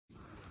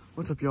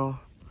What's up, y'all?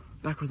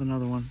 Back with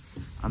another one.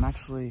 I'm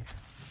actually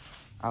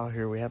out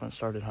here. We haven't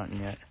started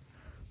hunting yet,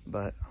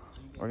 but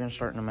we're gonna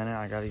start in a minute.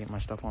 I gotta get my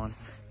stuff on,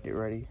 get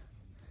ready,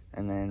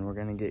 and then we're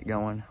gonna get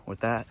going with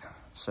that.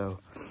 So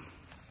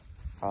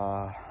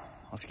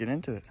let's get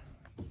into it.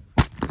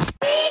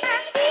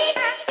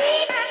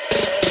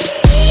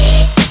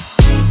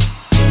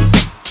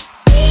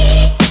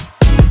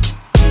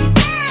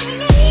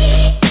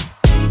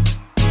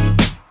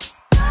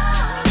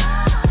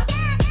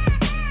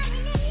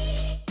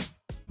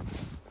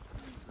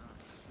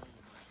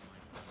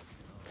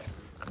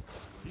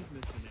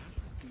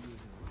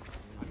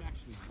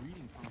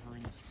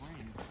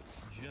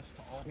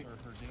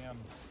 Her damn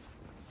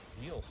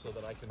deal so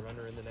that I can run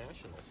her in the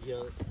nationals. You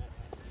know,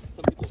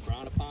 some people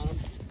frown upon them.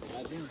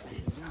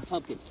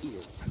 Pumpkin here.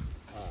 It's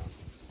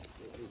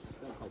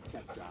called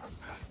check jobs.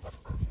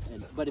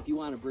 But if you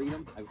want to breed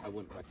them, I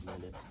wouldn't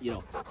recommend it. You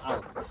know,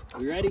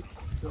 we ready?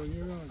 So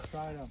you're going to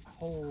try to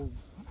hold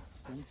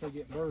once they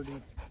get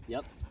birdie.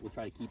 Yep, we'll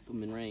try to keep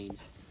them in range.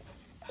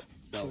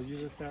 So you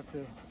just have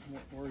to,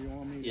 where you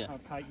want me, how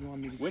tight you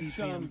want me to keep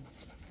them.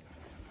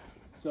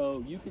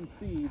 So you can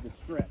see the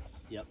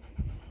strips. Yep.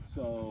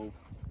 So,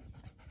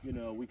 you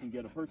know, we can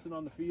get a person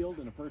on the field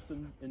and a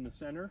person in the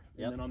center,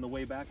 and then on the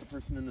way back, a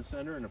person in the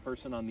center and a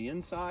person on the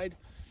inside.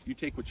 You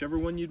take whichever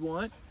one you'd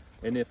want,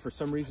 and if for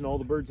some reason all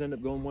the birds end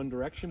up going one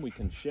direction, we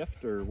can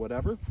shift or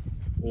whatever.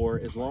 Or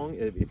as long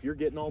if you're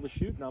getting all the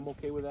shooting, I'm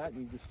okay with that,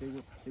 and you just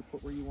stay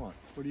put where you want.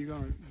 What are you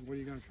going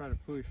to try to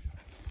push,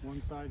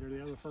 one side or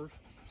the other first?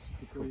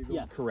 Before you go?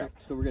 Yeah,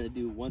 correct. So we're going to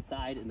do one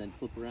side and then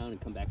flip around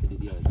and come back and do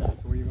the other side.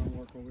 So where are you going to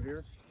work over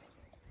here?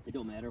 It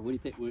don't matter. What do you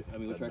think? I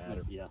mean, Doesn't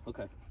matter. Yeah.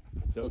 Okay.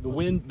 The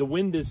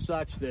wind is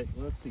such that,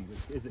 let's see,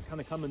 is it kind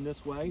of coming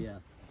this way? Yeah.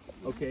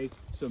 Okay,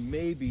 so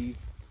maybe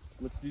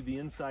let's do the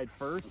inside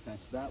first. Okay.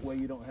 That way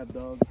you don't have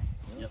dogs.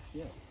 Yep.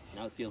 Yeah.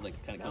 Now it feels like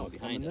it's kind of Now coming it's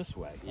behind coming us. this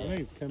way. Yeah. I think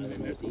it's coming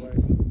in this way.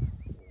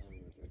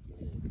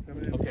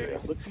 Okay,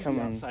 let's see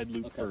the outside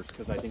loop first,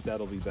 because I think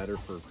that'll be better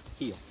for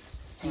heel.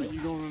 Are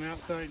you going on the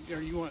outside,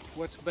 or you want,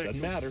 what's back?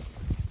 Doesn't matter.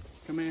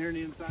 Come in here on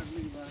the inside of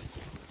me, bud.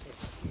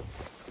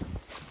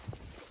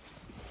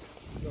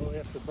 So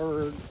if the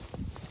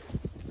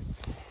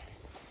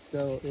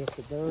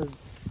bird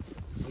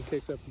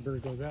picks up, the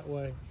bird goes that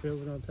way,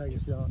 Phil's gonna take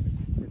a shot.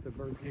 If the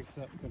bird picks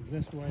up, comes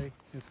this way,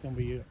 it's gonna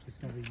be it. It's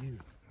gonna be you.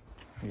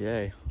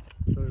 Yay.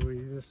 So we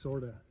just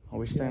sort of. Are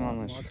we staying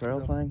on this trail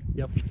thing?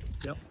 Yep.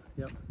 You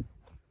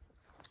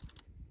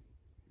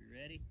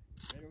ready?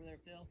 Right over there,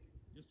 Phil?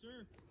 Yes,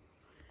 sir.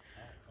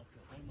 Let's go.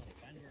 One more.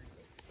 Find the bird.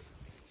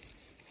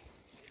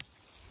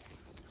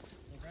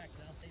 So, Rex,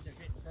 I'll say they're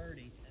getting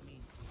birdie. That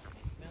means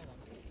smell them.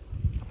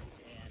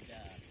 And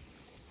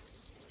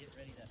get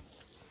ready to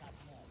top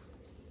them up.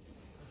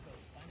 Let's go.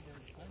 Find the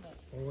bird. Climb up.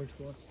 Always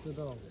watch the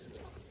dog.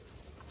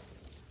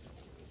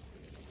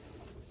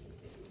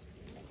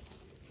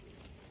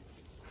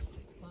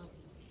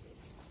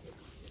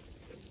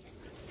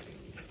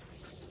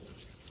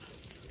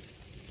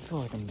 I feel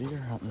like I'm deer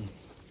hunting.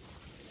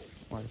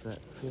 Why is that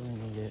feeling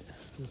you get?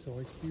 Just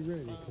always be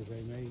ready, because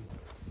they may.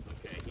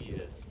 Okay, he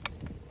is.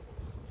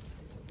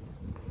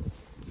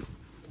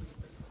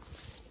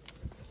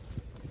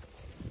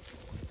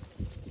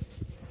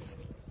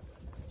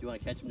 Do you want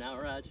to catch him now,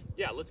 Raj?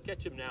 Yeah, let's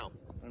catch him now.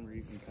 Remember,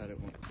 you can cut it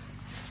one.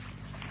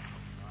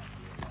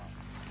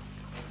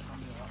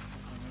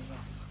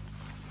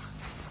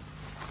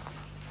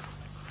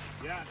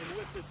 Yeah, and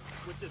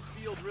with this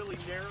field really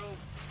narrow,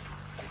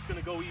 it's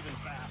gonna go even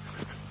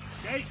faster.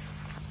 Okay.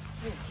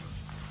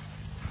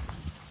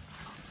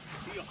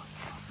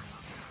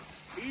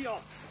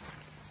 Heel.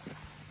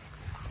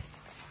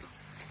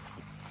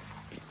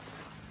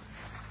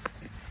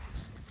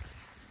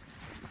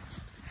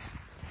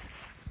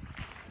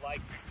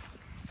 Like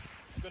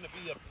it's gonna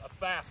be a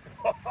fast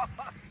walk.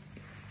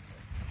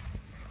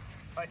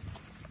 Right.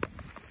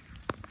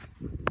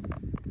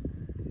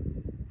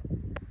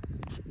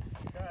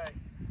 Okay,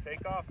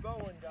 take off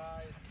going,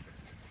 guys.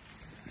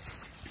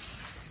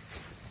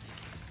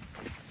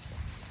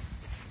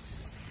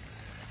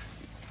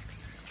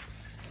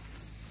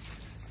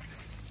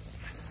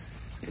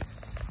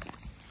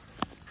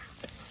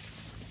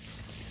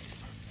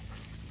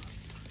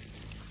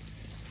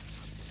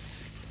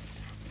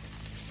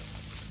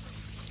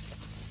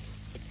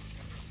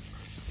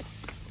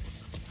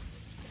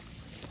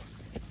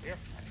 Here.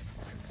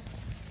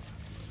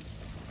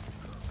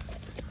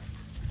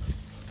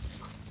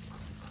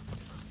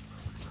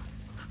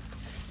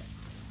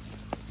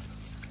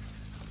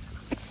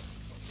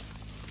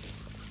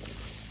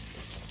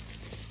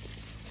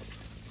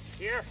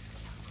 Here.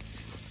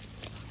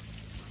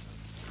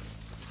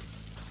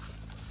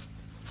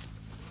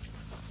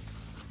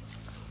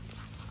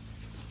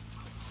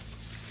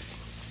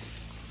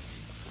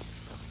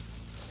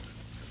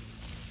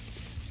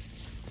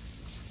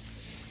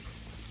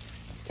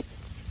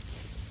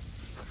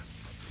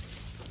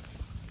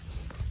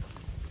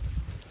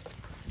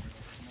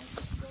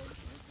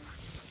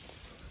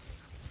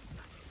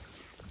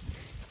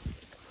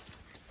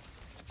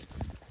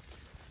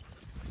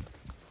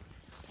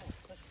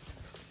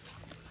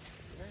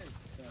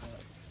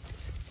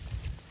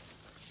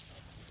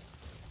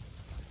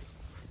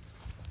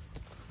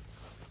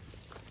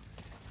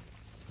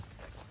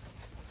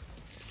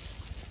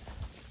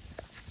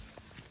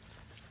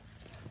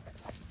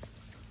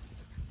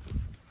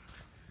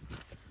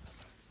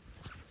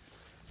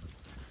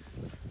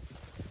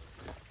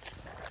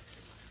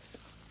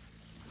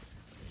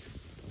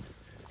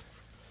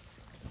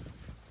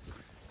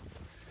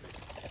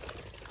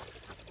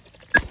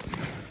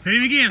 Hit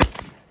him again.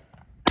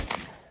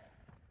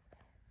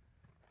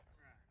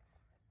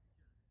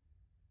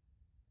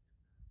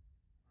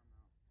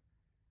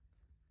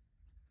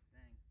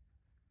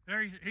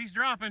 There he's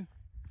dropping.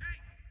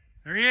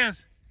 There he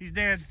is. He's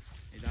dead.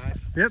 He died?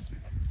 Yep.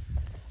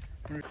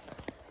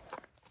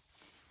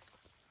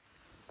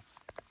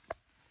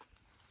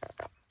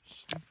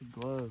 Stupid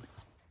glove.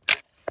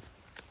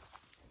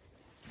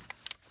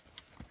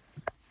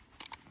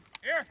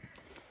 Here.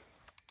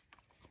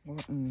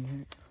 What in the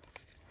heck?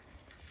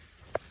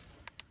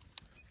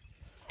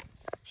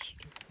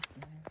 Stupid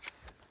thing.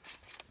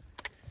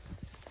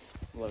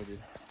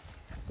 Loaded.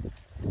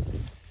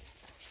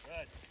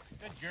 Good.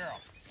 Good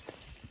girl.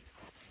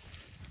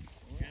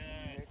 What the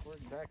heck? Where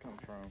did that come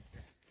from?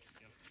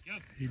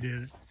 Good. He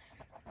did it.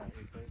 Alright,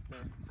 we put it there.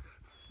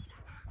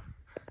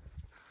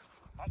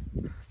 Up.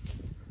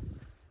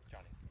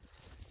 Johnny.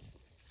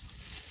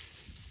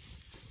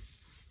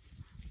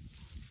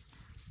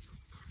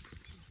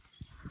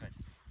 Good.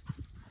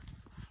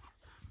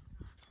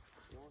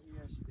 All he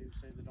has to do is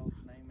say the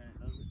dog's name and it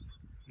does it.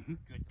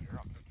 Good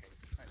girl. Okay.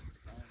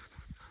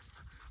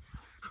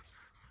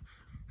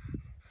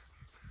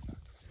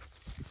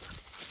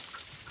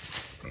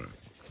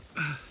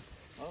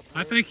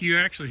 I think you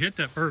actually hit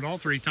that bird all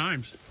 3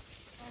 times.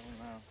 I don't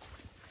know.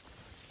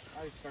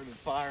 I started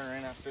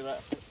firing after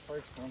that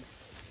first one.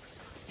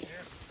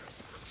 Here.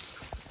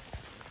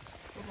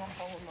 Look, I'm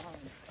holding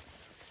behind.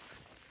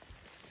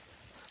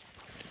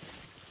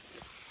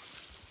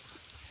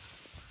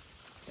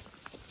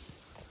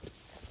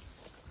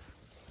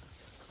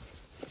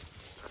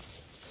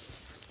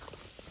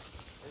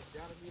 There's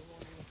gotta be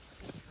one in the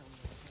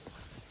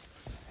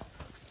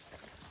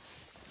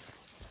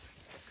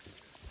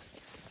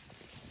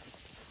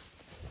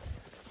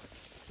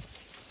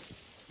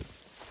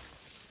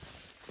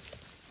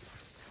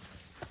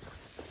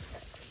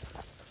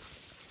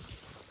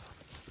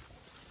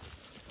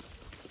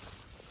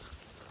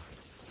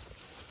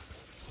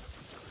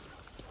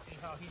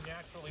How he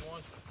naturally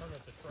wants to turn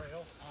at the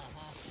trail.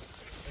 Uh-huh.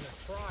 In a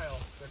trial,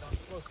 they're not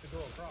supposed to go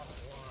across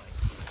the line.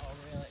 Oh,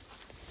 really?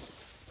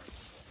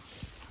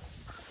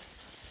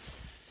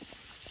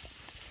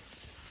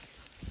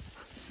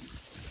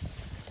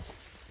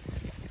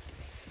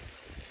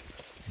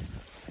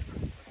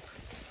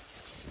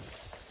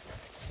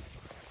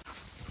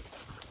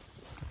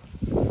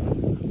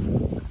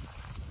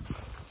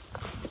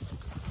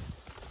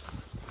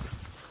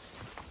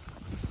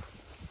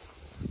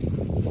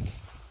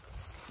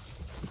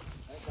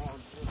 That dog,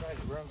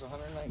 he runs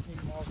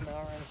 119 miles an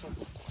hour in a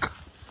circle.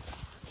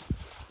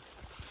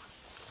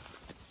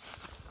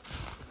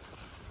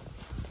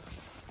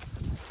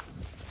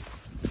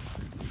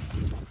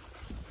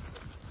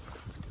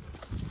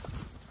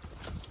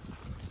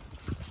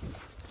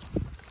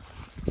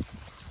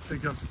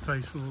 Pick up the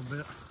pace a little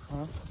bit.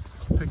 Huh?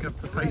 Pick up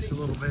the pace a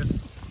little bit.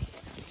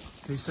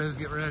 He says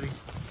get ready.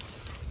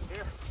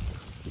 Here.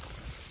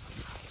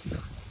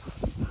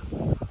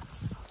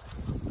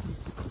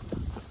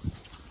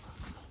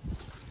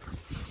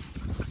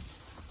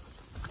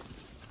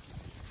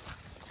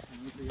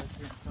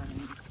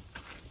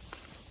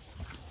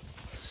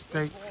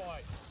 Stay,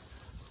 Boy.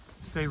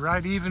 stay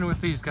right even with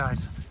these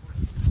guys.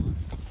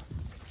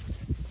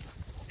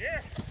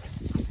 Here.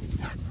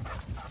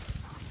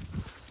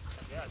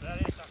 Yeah,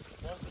 that is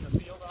close in the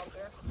field out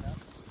there. Yeah.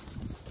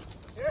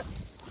 Here.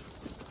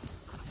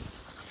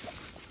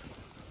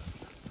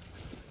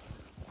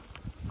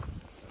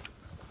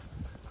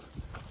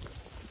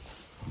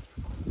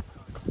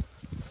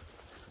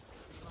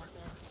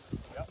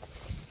 Yep.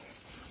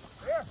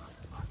 Here.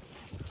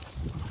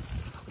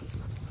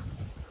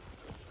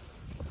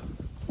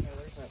 Yeah,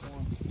 there's that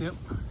one. Yep.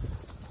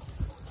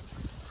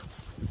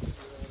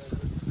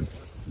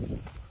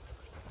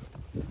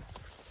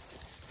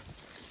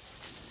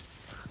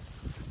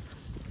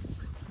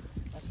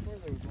 I swear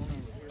there was one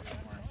over here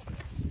somewhere.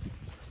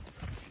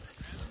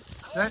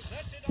 That,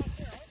 That's it out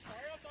there. I'm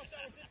sorry. I thought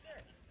that was it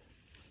there.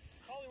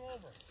 Call him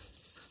over.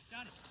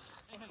 Johnny,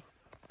 hey, hey.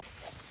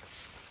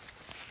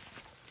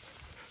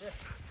 Here.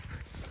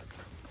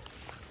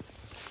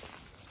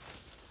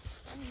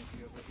 I need to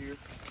be over here.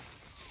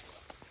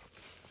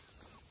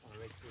 I want to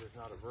make sure there's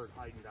not a bird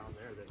hiding down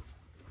there that's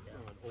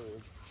an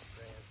old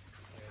man.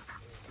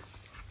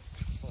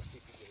 Plus he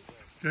could get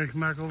again. Jay,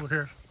 come back over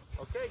here.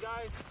 Okay,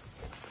 guys.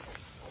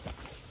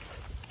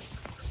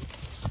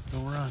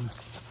 Don't run.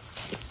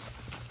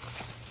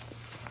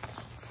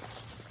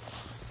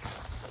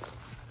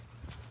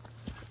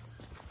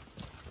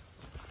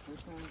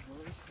 This one's where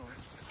we start.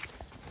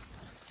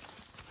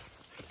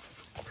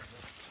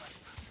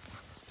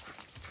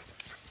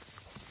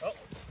 Oh.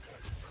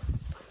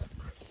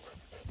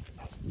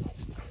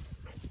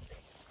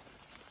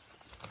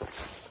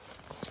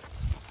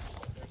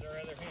 There's our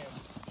other hand.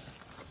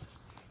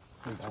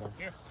 We got her.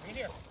 Here, right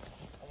here.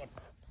 Come on.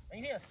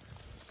 Right here.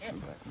 Here.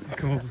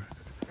 Come over.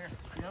 Here.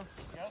 Go.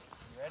 Go.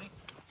 You ready?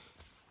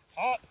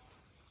 Hot.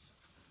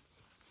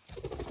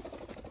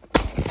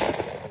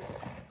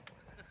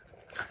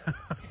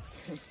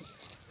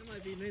 That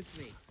might be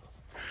mincemeat.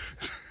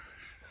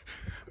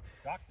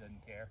 Doc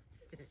doesn't care.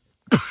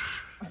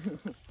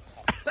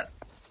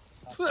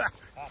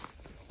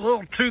 A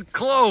little too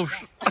close.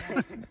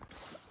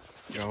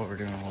 Yo, we're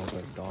doing a little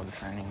bit of dog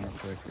training real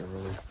quick, a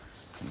really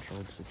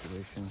controlled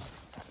situation.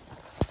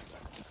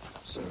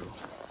 So,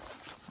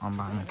 I'm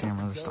behind the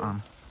camera this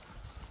time.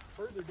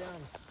 Further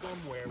down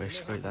somewhere.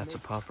 Basically, that's a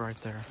pup right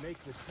there.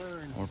 Make the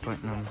turn. We're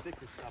putting him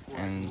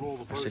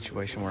in a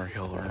situation where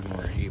he'll learn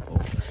where he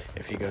will.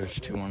 If he goes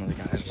to one of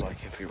the guys,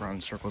 like if he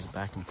runs circles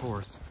back and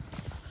forth,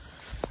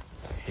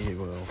 he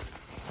will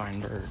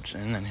find birds,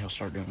 and then he'll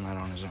start doing that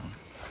on his own.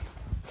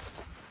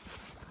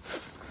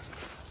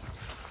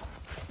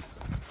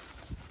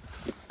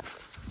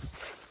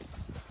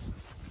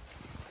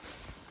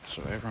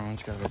 So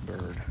everyone's got a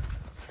bird.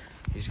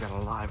 He's got a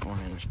live one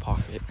in his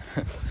pocket.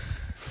 Does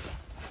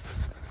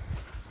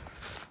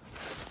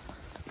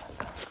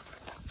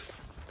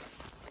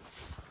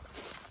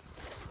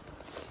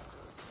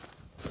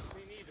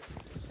he need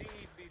to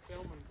be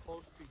filming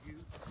close to you?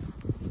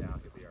 Yeah,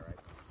 he'll be all right.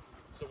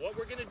 So what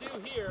we're gonna do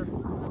here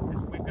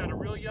is we've got a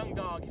real young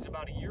dog. He's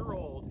about a year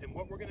old, and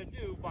what we're gonna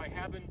do by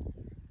having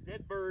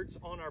dead birds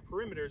on our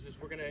perimeters is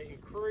we're gonna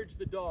encourage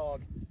the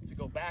dog to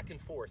go back and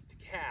forth, to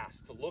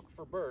cast, to look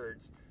for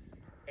birds,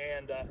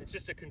 and it's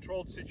just a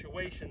controlled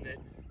situation that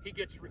he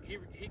gets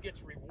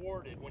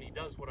rewarded when he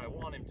does what I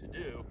want him to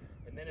do,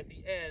 and then at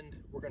the end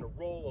we're gonna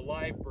roll a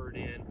live bird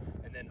in,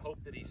 and then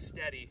hope that he's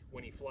steady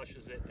when he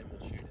flushes it, and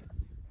we'll shoot it.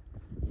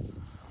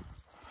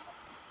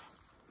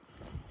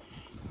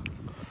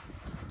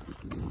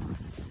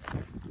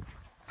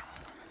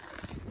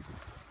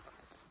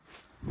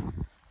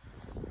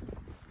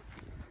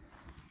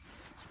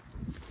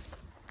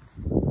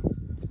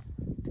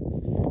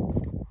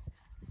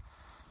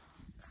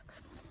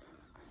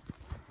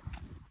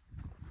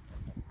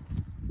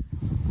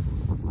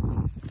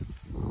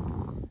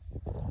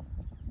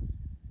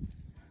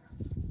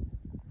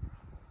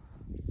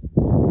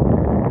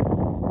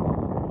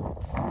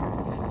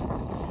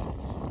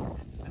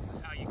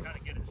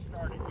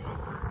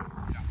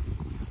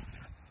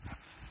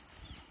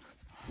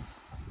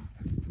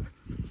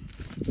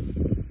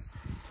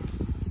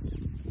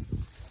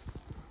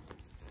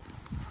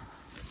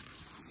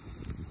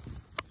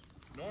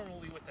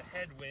 Normally with the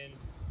headwind,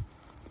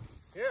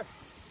 here.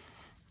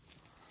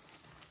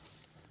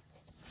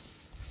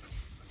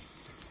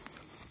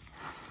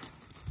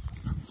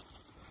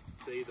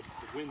 Say the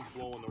wind's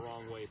blowing the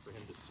wrong way for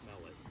him to smell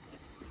it.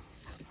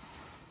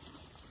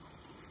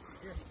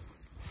 Here.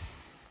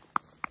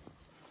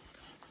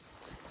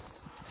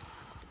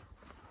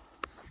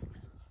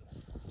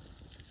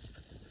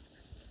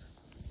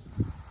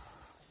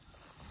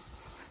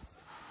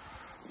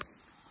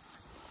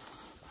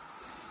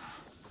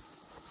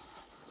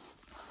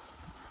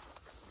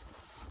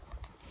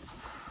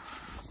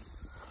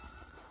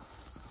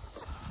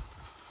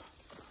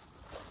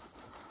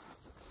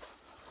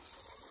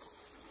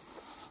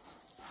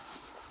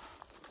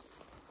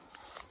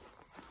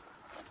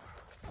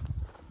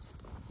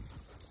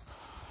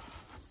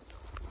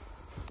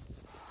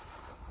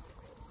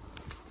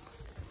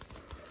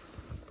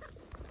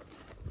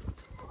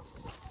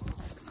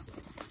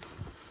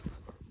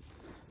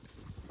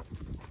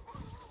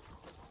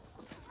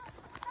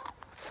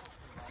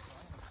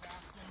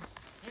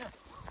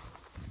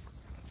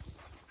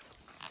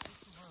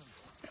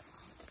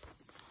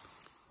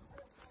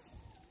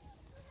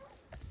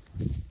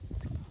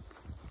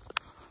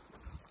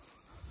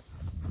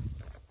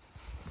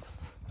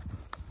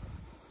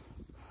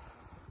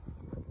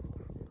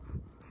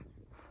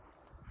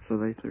 So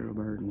they threw a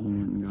bird and he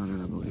went and got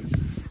it, I believe.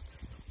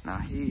 Now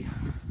he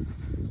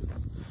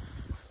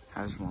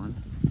has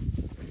one.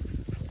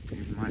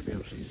 You might be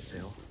able to see his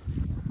tail.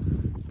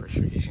 Pretty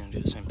sure he's gonna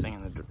do the same thing,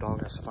 and the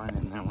dog has to find it,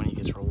 and then when he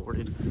gets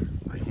rewarded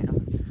by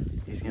him,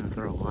 he's gonna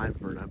throw a live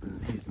bird up,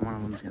 and one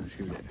of them's gonna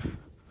shoot it.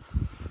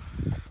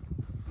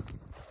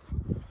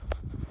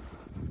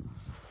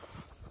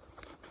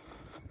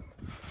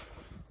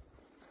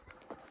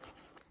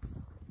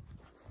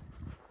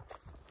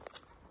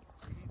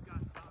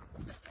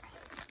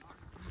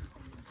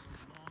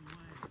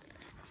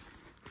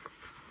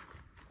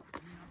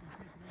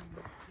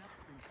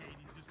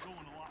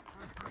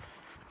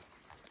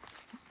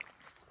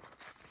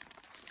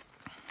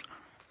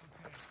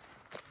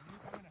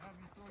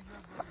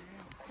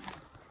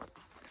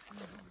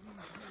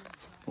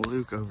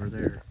 Luke over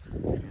there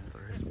is gonna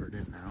throw his bird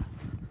in now.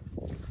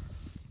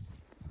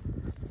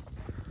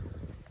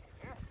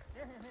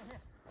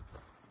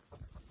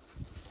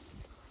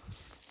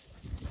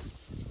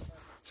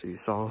 So you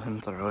saw him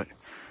throw it.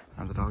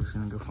 Now the dog's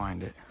gonna go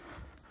find it.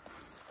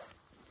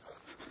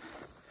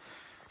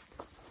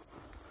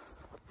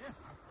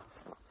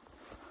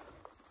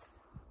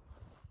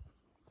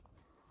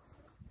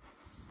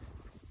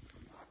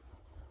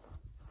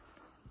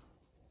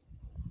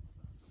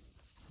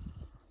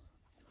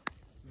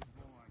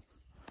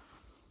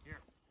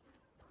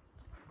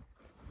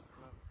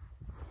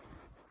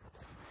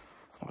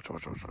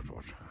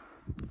 Watch.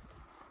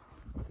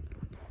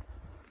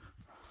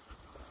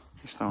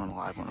 He's throwing a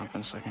live one up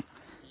in a second.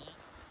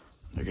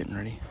 They're getting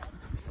ready.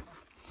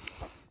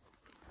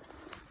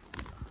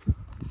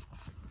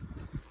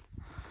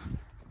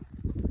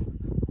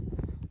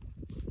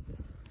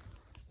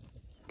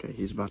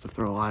 he's about to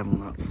throw a live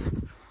one up.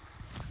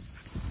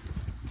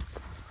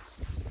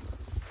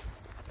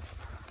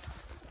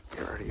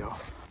 Get ready, y'all.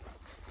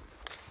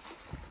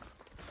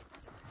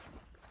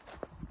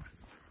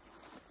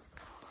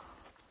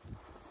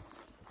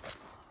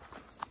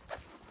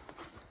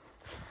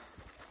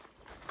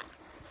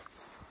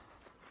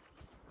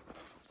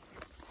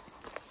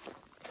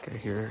 Okay,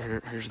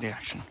 here's the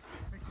action.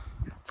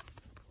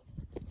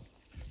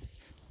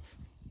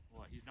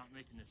 What, he's not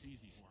making this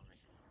easy for me.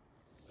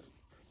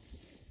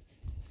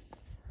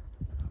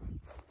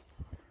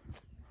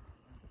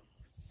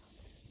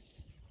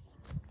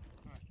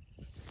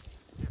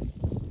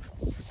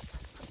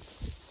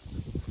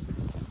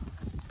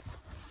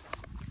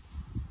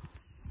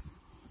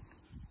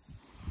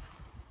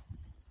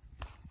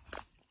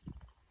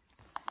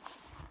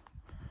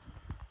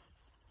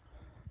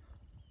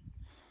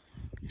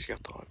 He's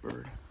got the live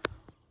bird.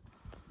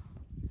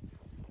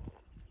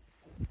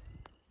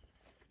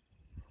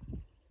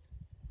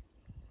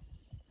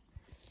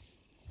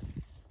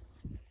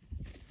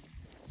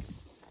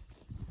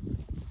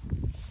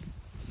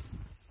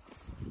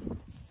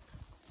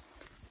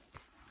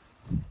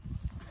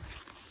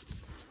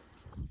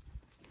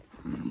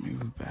 I'm gonna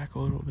move back a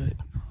little bit.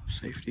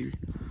 Safety.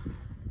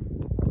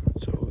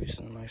 It's always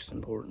the most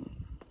important.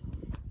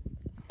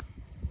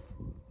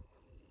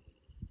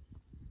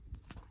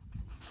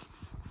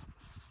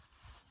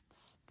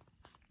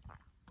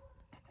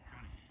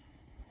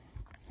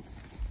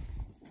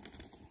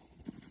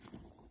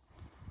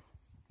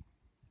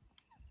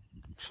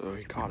 So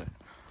he caught it.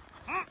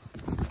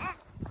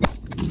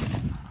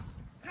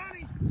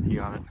 Johnny! He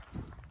got it. That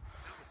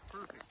was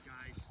perfect,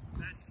 guys.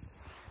 That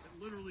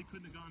literally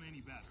couldn't have gone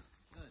any better.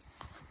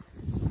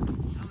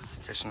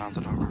 Okay, so now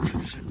the dog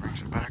retrieves it,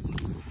 brings it back.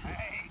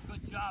 Hey,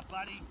 good job,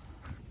 buddy.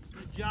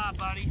 Good job,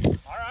 buddy.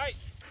 All right,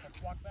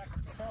 let's walk back to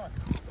the car.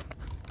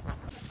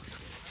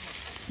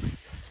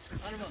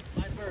 Hunt him up,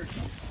 my bird.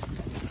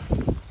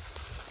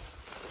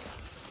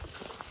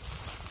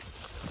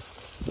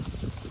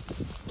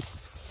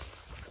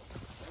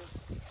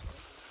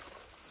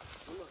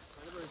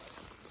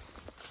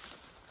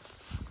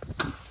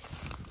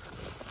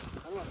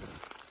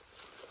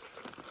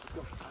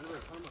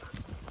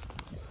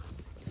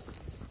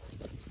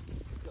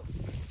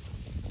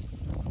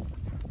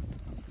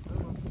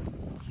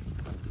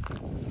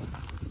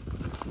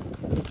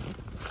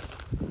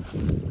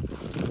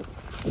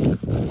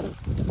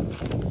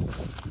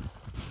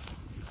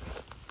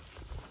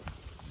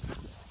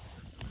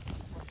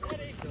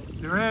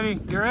 Get ready,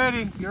 get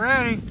ready, get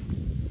ready.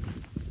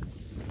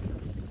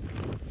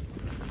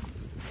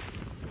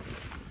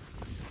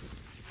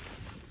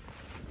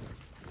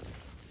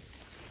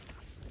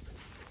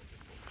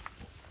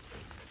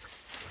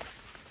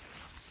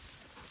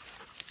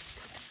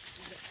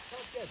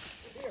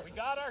 We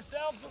got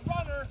ourselves a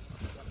runner.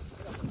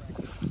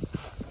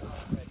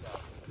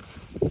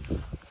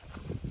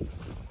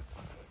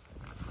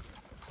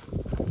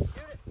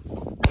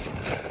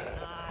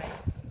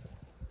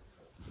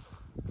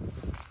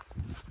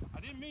 I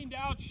didn't mean to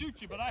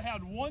outshoot you, but I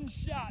had one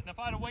shot, and if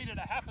I'd have waited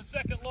a half a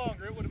second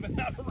longer, it would have been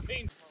out of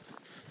range.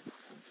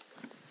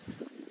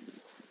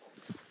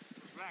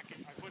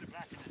 I put it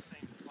back in the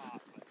same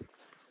spot,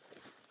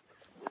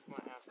 but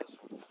might have this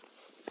one.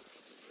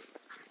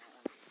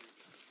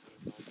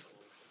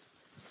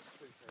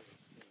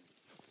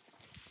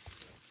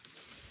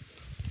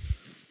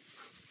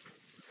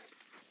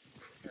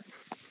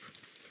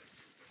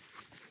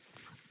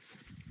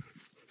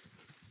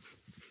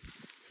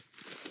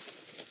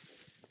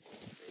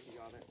 You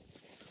got it.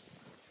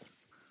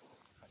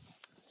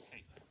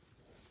 Hey.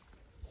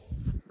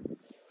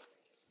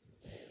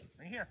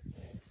 Bring here.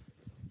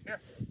 Here.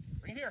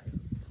 Bring here.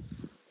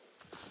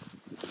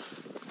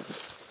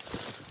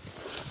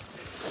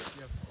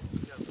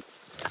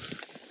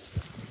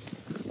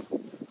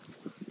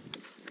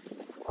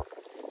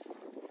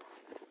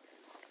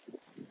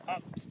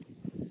 Up.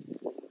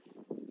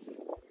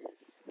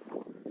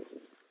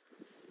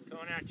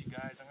 Going at you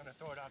guys. I'm gonna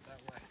throw it out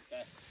that way.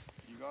 Okay.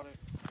 You got it?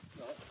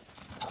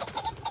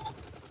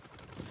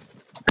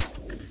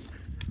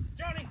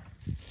 Johnny!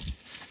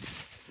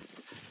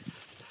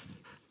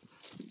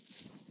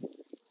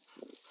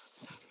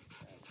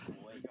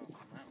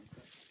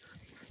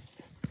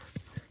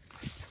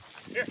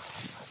 Here.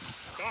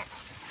 Stop.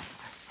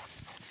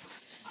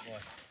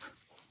 What?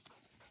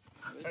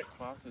 Hey.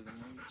 Closer than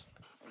these.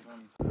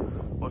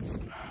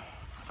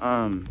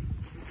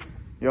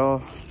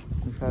 Y'all,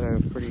 we've had a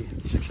pretty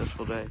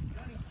successful day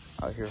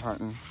out here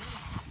hunting.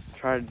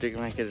 Tried to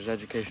make it as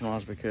educational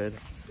as we could,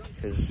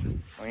 because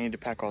we need to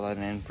pack all that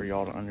in for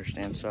y'all to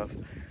understand stuff.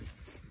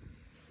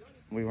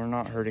 We were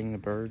not hurting the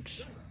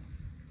birds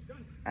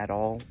at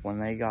all when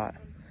they got,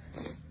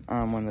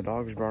 when the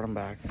dogs brought them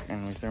back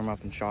and we threw them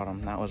up and shot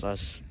them. That was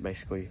us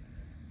basically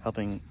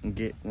helping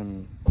get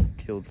them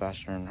killed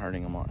faster and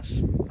hurting them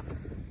less.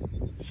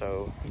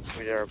 So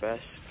we did our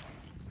best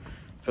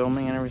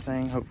filming and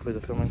everything. Hopefully the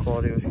filming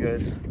quality was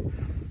good.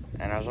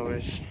 And as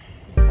always,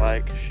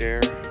 like,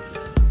 share,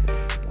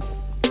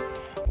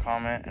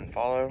 comment, and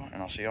follow,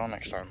 and I'll see y'all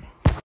next time.